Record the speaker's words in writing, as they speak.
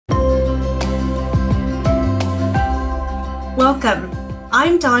Welcome.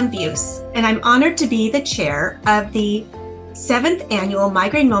 I'm Buse, and I'm honored to be the chair of the 7th Annual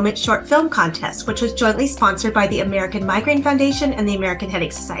Migraine Moment Short Film Contest, which was jointly sponsored by the American Migraine Foundation and the American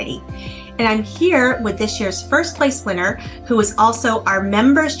Headache Society. And I'm here with this year's first place winner, who is also our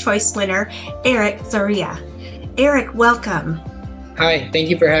Members' Choice winner, Erik Zorrilla. Erik, welcome. Hi, thank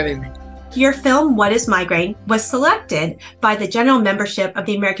you for having me. Your film, What is Migraine, was selected by the general membership of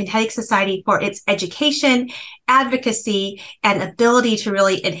the American Headache Society for its education, advocacy, and ability to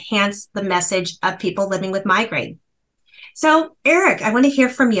really enhance the message of people living with migraine. So, Erik, I want to hear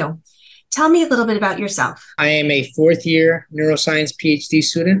from you. Tell me a little bit about yourself. I am a fourth-year neuroscience PhD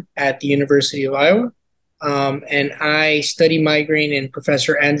student at the University of Iowa, and I study migraine in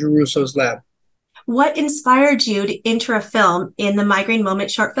Professor Andrew Russo's lab. What inspired you to enter a film in the Migraine Moment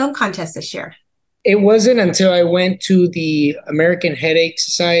Short Film Contest this year? It wasn't until I went to the American Headache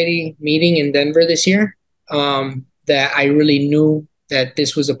Society meeting in Denver this year that I really knew that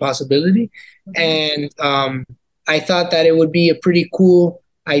this was a possibility. And I thought that it would be a pretty cool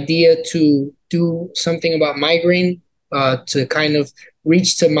idea to do something about migraine, to kind of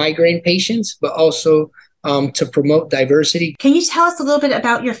reach to migraine patients, but also to promote diversity. Can you tell us a little bit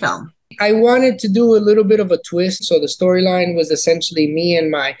about your film? I wanted to do a little bit of a twist. So the storyline was essentially me and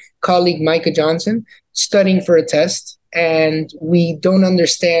my colleague, Micah Johnson, studying for a test. And we don't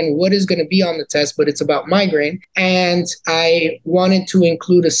understand what is going to be on the test, but it's about migraine. And I wanted to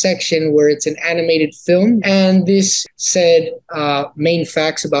include a section where it's an animated film. And this said main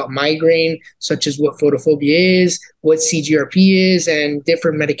facts about migraine, such as what photophobia is, what CGRP is, and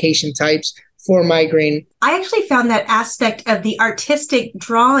different medication types for migraine. I actually found that aspect of the artistic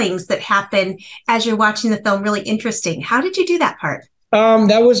drawings that happen as you're watching the film really interesting. How did you do that part?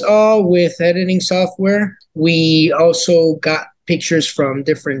 That was all with editing software. We also got pictures from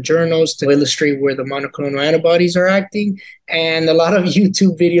different journals to illustrate where the monoclonal antibodies are acting, and a lot of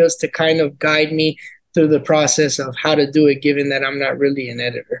YouTube videos to kind of guide me through the process of how to do it, given that I'm not really an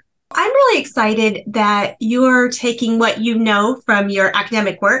editor. I'm really excited that you're taking what you know from your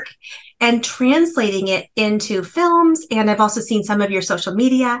academic work and translating it into films. And I've also seen some of your social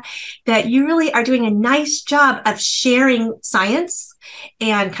media that you really are doing a nice job of sharing science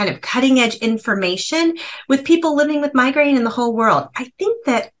and kind of cutting edge information with people living with migraine in the whole world. I think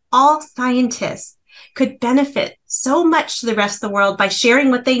that all scientists could benefit so much to the rest of the world by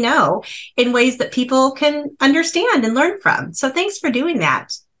sharing what they know in ways that people can understand and learn from. So thanks for doing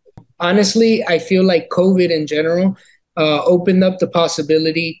that. Honestly, I feel like COVID in general opened up the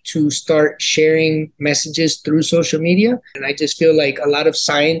possibility to start sharing messages through social media. And I just feel like a lot of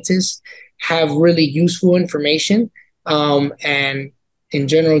scientists have really useful information. And in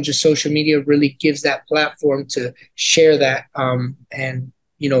general, just social media really gives that platform to share that and,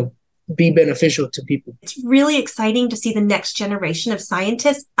 be beneficial to people. It's really exciting to see the next generation of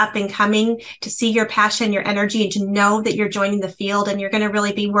scientists up and coming, to see your passion, your energy, and to know that you're joining the field and you're going to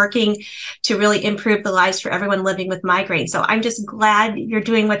really be working to really improve the lives for everyone living with migraine. So I'm just glad you're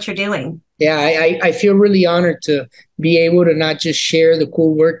doing what you're doing. Yeah, I feel really honored to be able to not just share the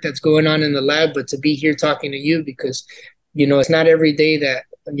cool work that's going on in the lab, but to be here talking to you because, it's not every day that,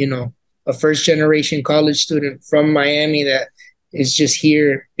 a first generation college student from Miami that is just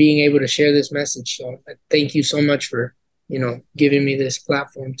here being able to share this message. So thank you so much for, giving me this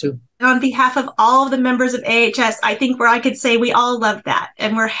platform too. On behalf of all of the members of AHS, I think where I could say we all love that.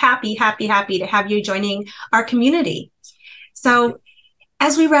 And we're happy to have you joining our community. So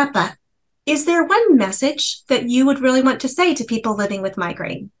as we wrap up, is there one message that you would really want to say to people living with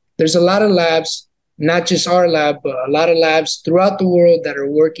migraine? There's a lot of labs, not just our lab, but a lot of labs throughout the world that are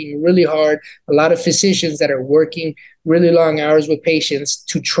working really hard, a lot of physicians that are working really long hours with patients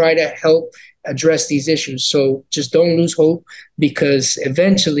to try to help address these issues. So just don't lose hope, because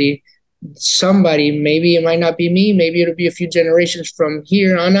eventually somebody, maybe it might not be me, maybe it'll be a few generations from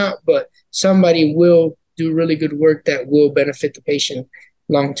here on out, but somebody will do really good work that will benefit the patient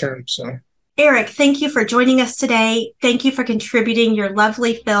long term. So Erik, thank you for joining us today. Thank you for contributing your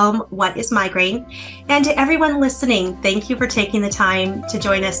lovely film, What is Migraine? And to everyone listening, thank you for taking the time to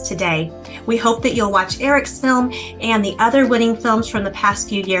join us today. We hope that you'll watch Erik's film and the other winning films from the past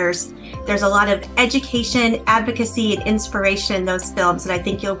few years. There's a lot of education, advocacy, and inspiration in those films that I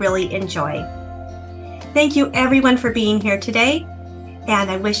think you'll really enjoy. Thank you everyone for being here today, and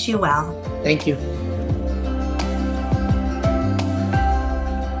I wish you well. Thank you.